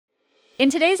In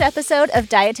today's episode of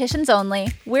Dietitians Only,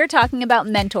 we're talking about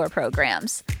mentor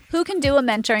programs. Who can do a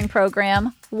mentoring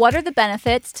program? What are the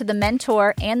benefits to the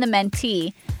mentor and the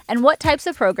mentee? And what types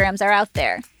of programs are out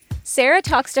there? Sarah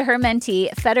talks to her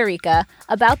mentee, Federica,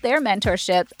 about their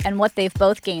mentorship and what they've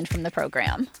both gained from the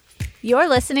program. You're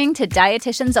listening to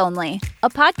Dietitians Only, a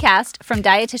podcast from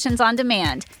Dietitians on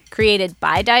Demand, created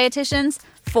by dietitians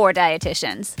for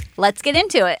dietitians. Let's get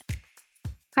into it.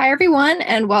 Hi, everyone,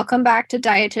 and welcome back to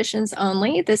Dietitians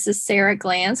Only. This is Sarah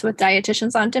Glantz with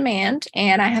Dietitians on Demand,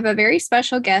 and I have a very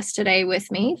special guest today with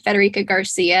me, Federica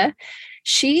Garcia.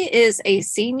 She is a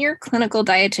senior clinical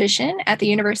dietitian at the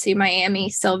University of Miami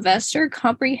Sylvester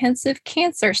Comprehensive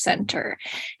Cancer Center,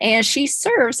 and she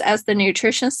serves as the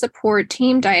nutrition support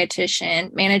team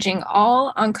dietitian, managing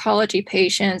all oncology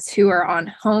patients who are on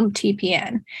home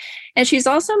TPN. And she's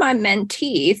also my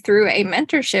mentee through a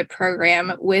mentorship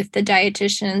program with the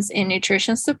Dietitians in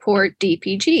Nutrition Support,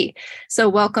 DPG. So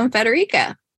welcome,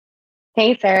 Federica.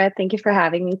 Hey, Sarah. Thank you for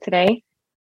having me today.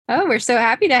 Oh, we're so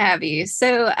happy to have you.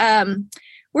 So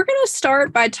we're going to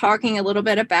start by talking a little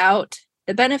bit about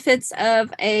the benefits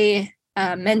of a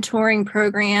mentoring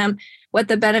program, what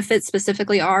the benefits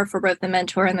specifically are for both the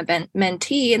mentor and the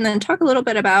mentee, and then talk a little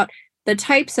bit about the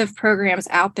types of programs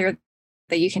out there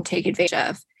that you can take advantage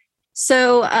of.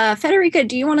 So, Federica,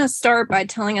 do you want to start by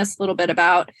telling us a little bit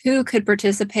about who could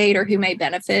participate or who may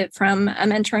benefit from a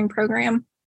mentoring program?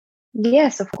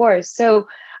 Yes, of course. So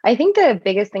I think the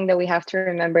biggest thing that we have to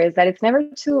remember is that it's never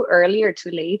too early or too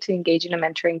late to engage in a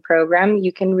mentoring program.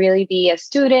 You can really be a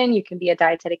student, you can be a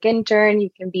dietetic intern,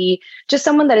 you can be just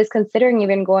someone that is considering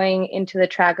even going into the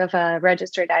track of a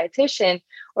registered dietitian,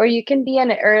 or you can be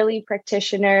an early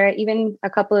practitioner, even a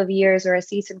couple of years, or a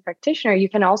seasoned practitioner. You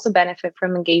can also benefit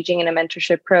from engaging in a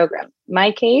mentorship program. In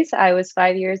my case, I was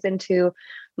 5 years into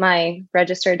my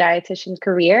registered dietitian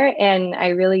career, and I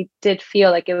really did feel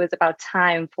like it was about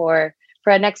time for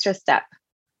an extra step.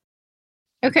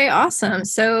 Okay, awesome.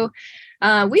 So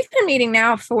we've been meeting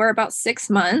now for about 6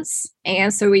 months.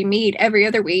 And so we meet every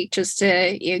other week just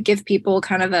to give people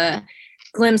kind of a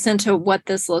glimpse into what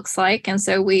this looks like. And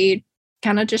so we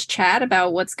kind of just chat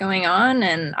about what's going on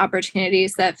and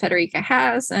opportunities that Federica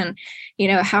has and,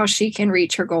 how she can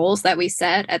reach her goals that we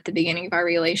set at the beginning of our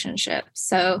relationship.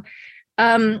 So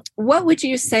what would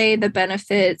you say the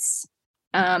benefits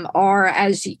are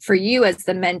as for you as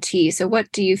the mentee? So what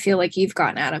do you feel like you've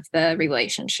gotten out of the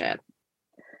relationship?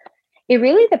 It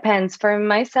really depends. For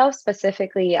myself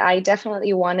specifically, I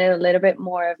definitely wanted a little bit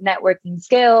more of networking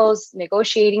skills,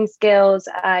 negotiating skills.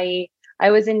 I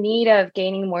was in need of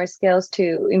gaining more skills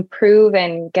to improve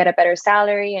and get a better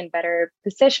salary and better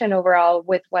position overall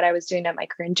with what I was doing at my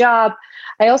current job.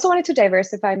 I also wanted to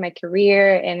diversify my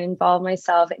career and involve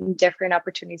myself in different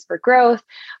opportunities for growth,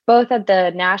 both at the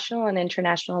national and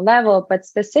international level, but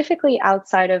specifically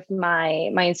outside of my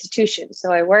institution.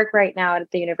 So I work right now at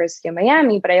the University of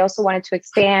Miami, but I also wanted to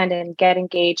expand and get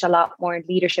engaged a lot more in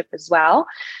leadership as well.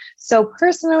 So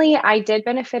personally, I did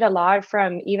benefit a lot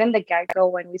from even the get-go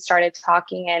when we started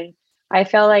talking, and I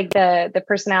felt like the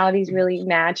personalities really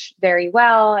matched very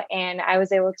well, and I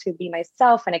was able to be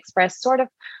myself and express sort of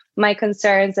my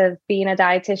concerns of being a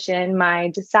dietitian, my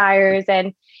desires,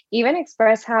 and even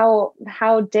express how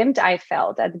dimmed I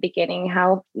felt at the beginning,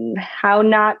 how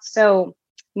not so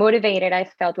motivated I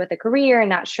felt with a career and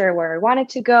not sure where I wanted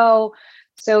to go.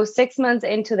 So 6 months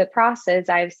into the process,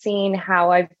 I've seen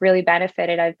how I've really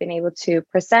benefited. I've been able to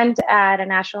present at a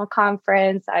national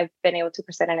conference. I've been able to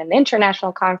present at an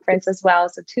international conference as well.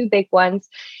 So 2 big ones.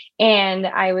 And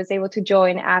I was able to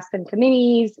join Aspen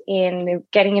committees in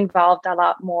getting involved a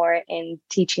lot more in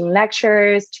teaching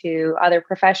lectures to other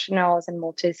professionals and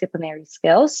multidisciplinary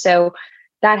skills. So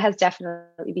that has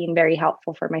definitely been very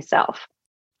helpful for myself.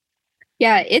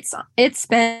 Yeah, it's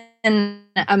been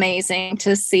amazing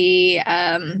to see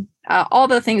all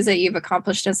the things that you've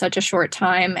accomplished in such a short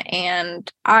time.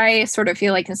 And I sort of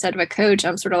feel like instead of a coach,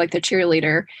 I'm sort of like the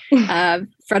cheerleader.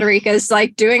 Federica is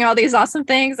like doing all these awesome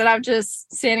things and I'm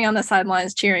just standing on the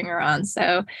sidelines cheering her on.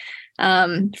 So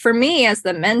for me as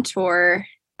the mentor,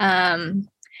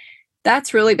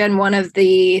 that's really been one of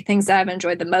the things that I've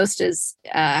enjoyed the most is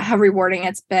how rewarding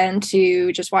it's been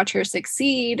to just watch her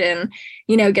succeed and,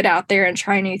 get out there and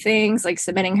try new things like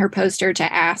submitting her poster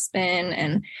to Aspen.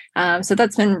 And so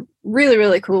that's been really,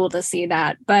 really cool to see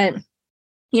that. But,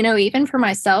 even for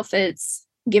myself, it's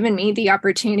given me the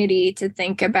opportunity to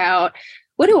think about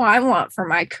what do I want for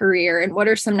my career and what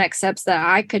are some next steps that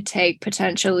I could take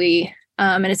potentially.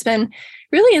 And it's been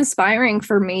really inspiring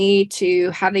for me to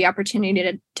have the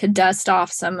opportunity to dust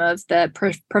off some of the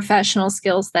professional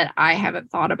skills that I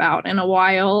haven't thought about in a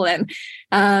while. And,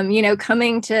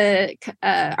 coming to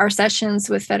our sessions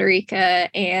with Federica,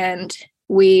 and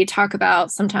we talk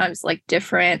about sometimes like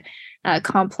different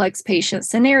complex patient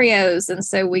scenarios. And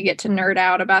so we get to nerd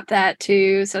out about that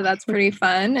too. So that's pretty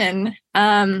fun. And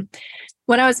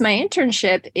when I was my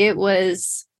internship, it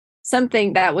was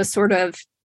something that was sort of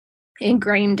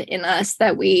ingrained in us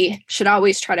that we should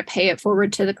always try to pay it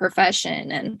forward to the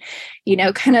profession and,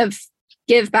 kind of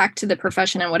give back to the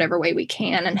profession in whatever way we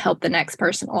can and help the next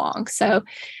person along. So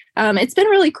it's been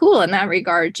really cool in that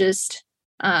regard, just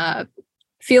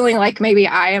feeling like maybe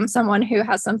I am someone who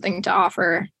has something to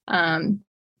offer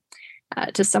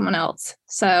to someone else.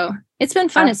 So it's been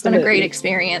fun. Absolutely. It's been a great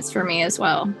experience for me as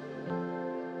well.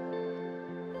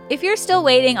 If you're still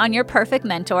waiting on your perfect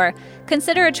mentor,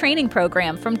 consider a training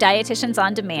program from Dietitians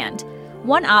on Demand.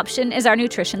 One option is our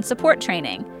nutrition support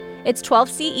training. It's 12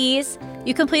 CEs,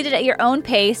 you complete it at your own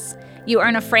pace, you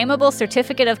earn a frameable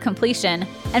certificate of completion,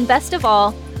 and best of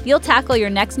all, you'll tackle your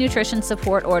next nutrition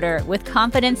support order with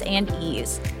confidence and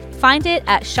ease. Find it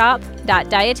at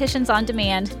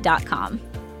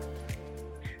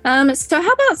shop.dietitiansondemand.com. So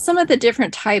how about some of the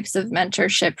different types of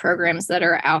mentorship programs that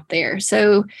are out there?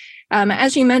 So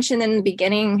as you mentioned in the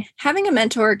beginning, having a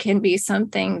mentor can be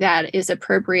something that is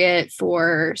appropriate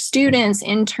for students,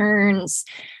 interns,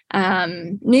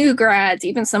 new grads,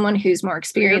 even someone who's more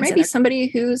experienced, maybe somebody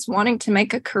who's wanting to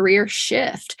make a career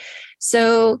shift.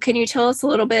 So can you tell us a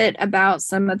little bit about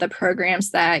some of the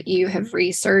programs that you have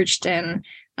researched and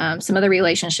some of the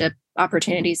relationship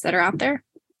opportunities that are out there?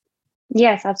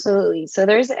 Yes, absolutely. So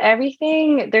there's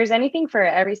anything for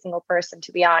every single person,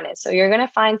 to be honest. So you're going to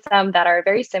find some that are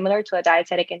very similar to a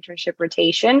dietetic internship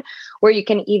rotation, where you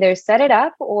can either set it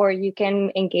up or you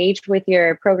can engage with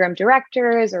your program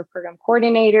directors or program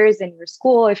coordinators in your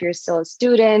school if you're still a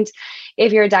student.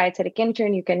 If you're a dietetic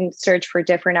intern, you can search for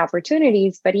different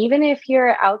opportunities. But even if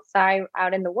you're out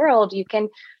in the world, you can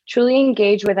truly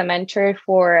engage with a mentor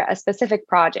for a specific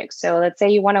project. So let's say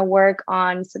you want to work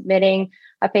on submitting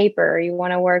a paper, or you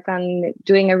want to work on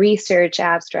doing a research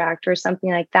abstract or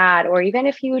something like that. Or even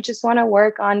if you just want to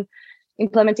work on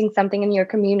implementing something in your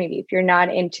community, if you're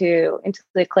not into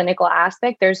the clinical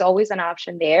aspect, there's always an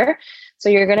option there. So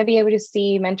you're going to be able to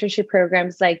see mentorship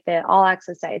programs like the All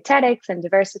Access Dietetics and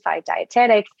Diversified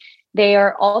Dietetics. They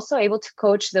are also able to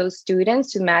coach those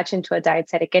students to match into a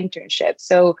dietetic internship.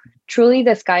 So truly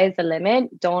the sky is the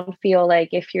limit. Don't feel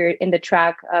like if you're in the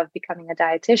track of becoming a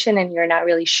dietitian and you're not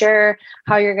really sure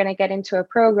how you're going to get into a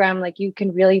program, like you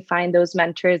can really find those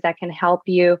mentors that can help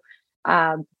you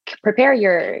prepare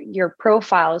your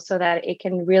profile so that it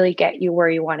can really get you where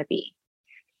you want to be.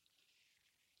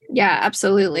 Yeah,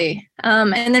 absolutely.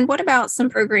 And then what about some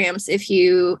programs if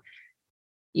you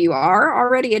are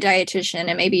already a dietitian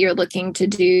and maybe you're looking to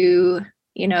do,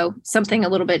 something a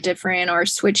little bit different or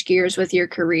switch gears with your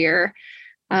career?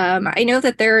 I know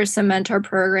that there are some mentor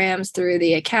programs through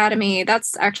the academy.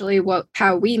 That's actually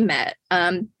how we met.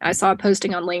 I saw a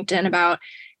posting on LinkedIn about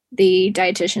the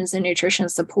Dietitians and Nutrition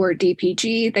Support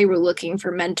DPG. They were looking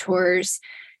for mentors.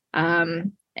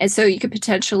 And so you could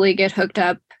potentially get hooked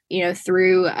up,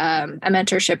 through a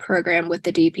mentorship program with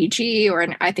the DPG, or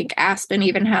I think Aspen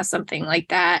even has something like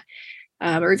that.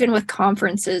 Or even with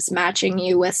conferences, matching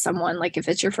you with someone, like if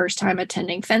it's your first time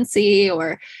attending FNCE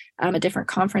or a different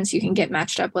conference, you can get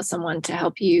matched up with someone to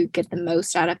help you get the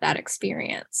most out of that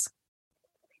experience.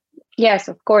 Yes,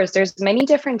 of course. There's many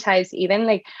different types, even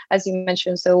like, as you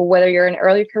mentioned, so whether you're an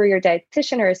early career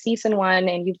dietitian or a seasoned one,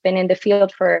 and you've been in the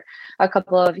field for a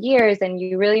couple of years and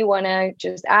you really want to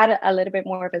just add a little bit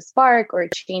more of a spark or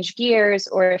change gears,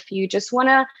 or if you just want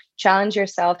to challenge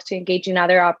yourself to engage in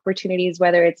other opportunities,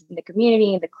 whether it's in the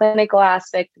community, in the clinical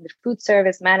aspect, in the food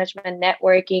service management,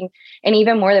 networking, and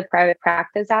even more the private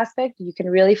practice aspect, you can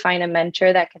really find a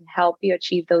mentor that can help you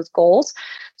achieve those goals.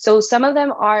 So some of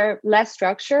them are less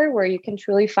structured, where you can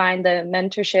truly find the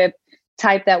mentorship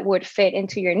type that would fit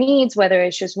into your needs, whether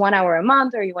it's just 1 hour a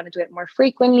month or you want to do it more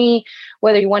frequently,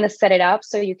 whether you want to set it up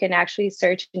so you can actually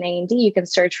search in A&D, you can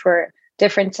search for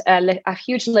a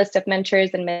huge list of mentors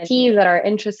and mentees that are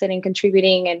interested in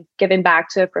contributing and giving back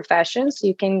to a profession. So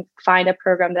you can find a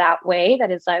program that way that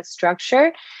is less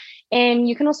structured. And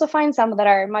you can also find some that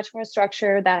are much more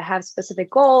structured, that have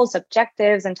specific goals,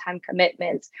 objectives, and time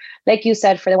commitments. Like you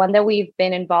said, for the one that we've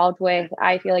been involved with,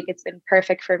 I feel like it's been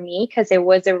perfect for me because it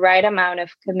was the right amount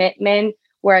of commitment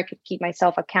where I could keep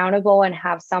myself accountable and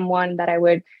have someone that I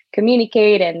would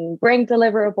communicate and bring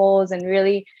deliverables and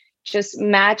really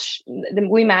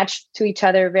we matched to each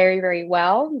other very, very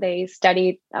well. They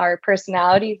studied our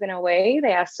personalities in a way.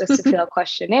 They asked us to fill a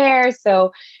questionnaire.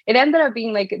 So it ended up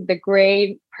being like the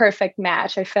great, perfect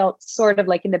match. I felt sort of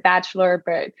like in The Bachelor,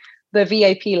 but the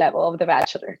VIP level of The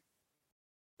Bachelor.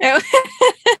 Oh.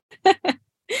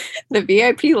 The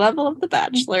VIP level of The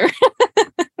Bachelor.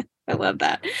 I love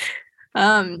that.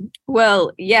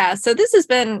 Well, yeah, so this has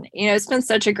been, it's been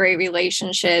such a great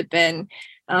relationship, and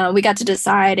we got to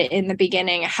decide in the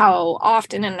beginning how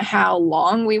often and how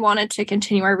long we wanted to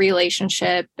continue our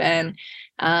relationship. And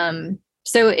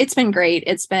so it's been great.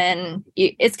 It's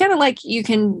kind of like you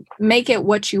can make it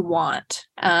what you want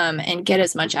and get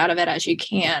as much out of it as you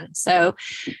can. So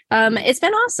it's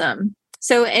been awesome.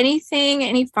 So any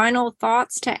final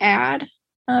thoughts to add,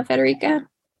 Federica?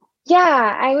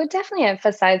 Yeah, I would definitely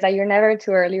emphasize that you're never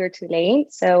too early or too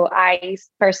late. So I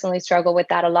personally struggle with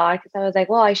that a lot because I was like,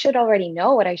 well, I should already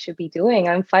know what I should be doing.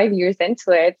 I'm 5 years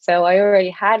into it. So I already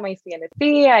had my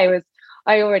CNSC.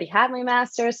 I already had my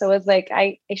master's. So it was like,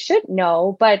 I should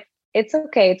know, but it's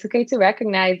okay. It's okay to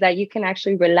recognize that you can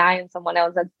actually rely on someone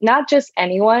else. That's not just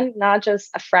anyone, not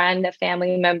just a friend, a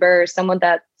family member, someone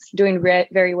that's doing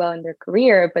very well in their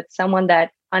career, but someone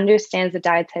that understands the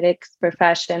dietetics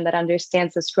profession, that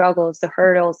understands the struggles, the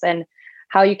hurdles, and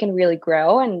how you can really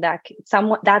grow. And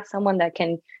that's someone that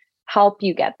can help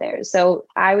you get there. So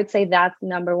I would say that's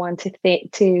number one to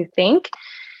think.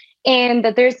 And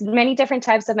that there's many different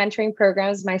types of mentoring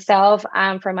programs. Myself,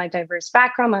 I'm from a diverse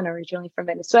background. I'm originally from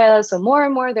Venezuela. So more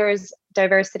and more there's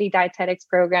diversity dietetics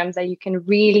programs that you can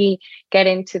really get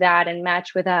into that and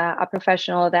match with a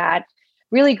professional that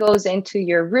really goes into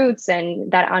your roots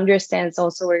and that understands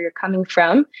also where you're coming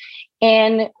from,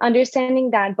 and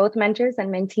understanding that both mentors and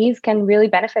mentees can really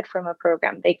benefit from a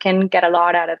program. They can get a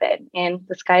lot out of it, and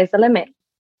the sky's the limit.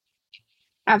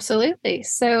 Absolutely.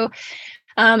 So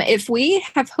if we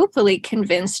have hopefully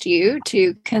convinced you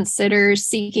to consider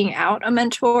seeking out a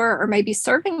mentor, or maybe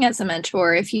serving as a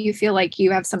mentor, if you feel like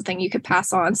you have something you could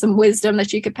pass on, some wisdom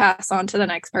that you could pass on to the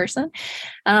next person,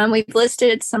 we've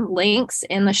listed some links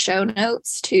in the show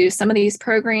notes to some of these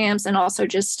programs, and also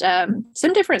just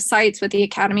some different sites with the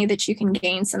Academy that you can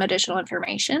gain some additional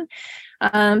information.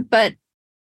 But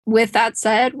with that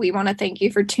said, we want to thank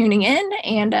you for tuning in,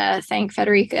 and thank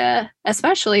Federica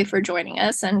especially for joining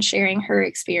us and sharing her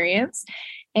experience.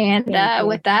 And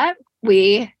with that,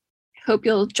 we hope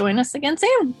you'll join us again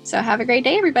soon. So have a great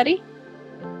day, everybody.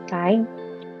 Bye.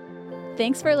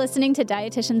 Thanks for listening to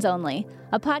Dietitians Only,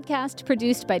 a podcast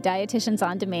produced by Dietitians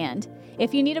on Demand.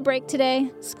 If you need a break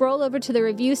today, scroll over to the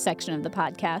review section of the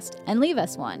podcast and leave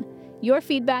us one. Your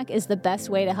feedback is the best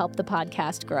way to help the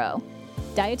podcast grow.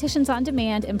 Dietitians on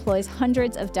Demand employs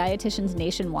hundreds of dietitians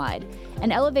nationwide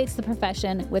and elevates the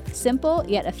profession with simple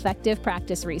yet effective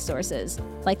practice resources,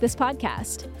 like this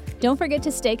podcast. Don't forget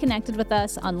to stay connected with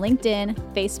us on LinkedIn,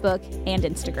 Facebook, and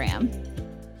Instagram.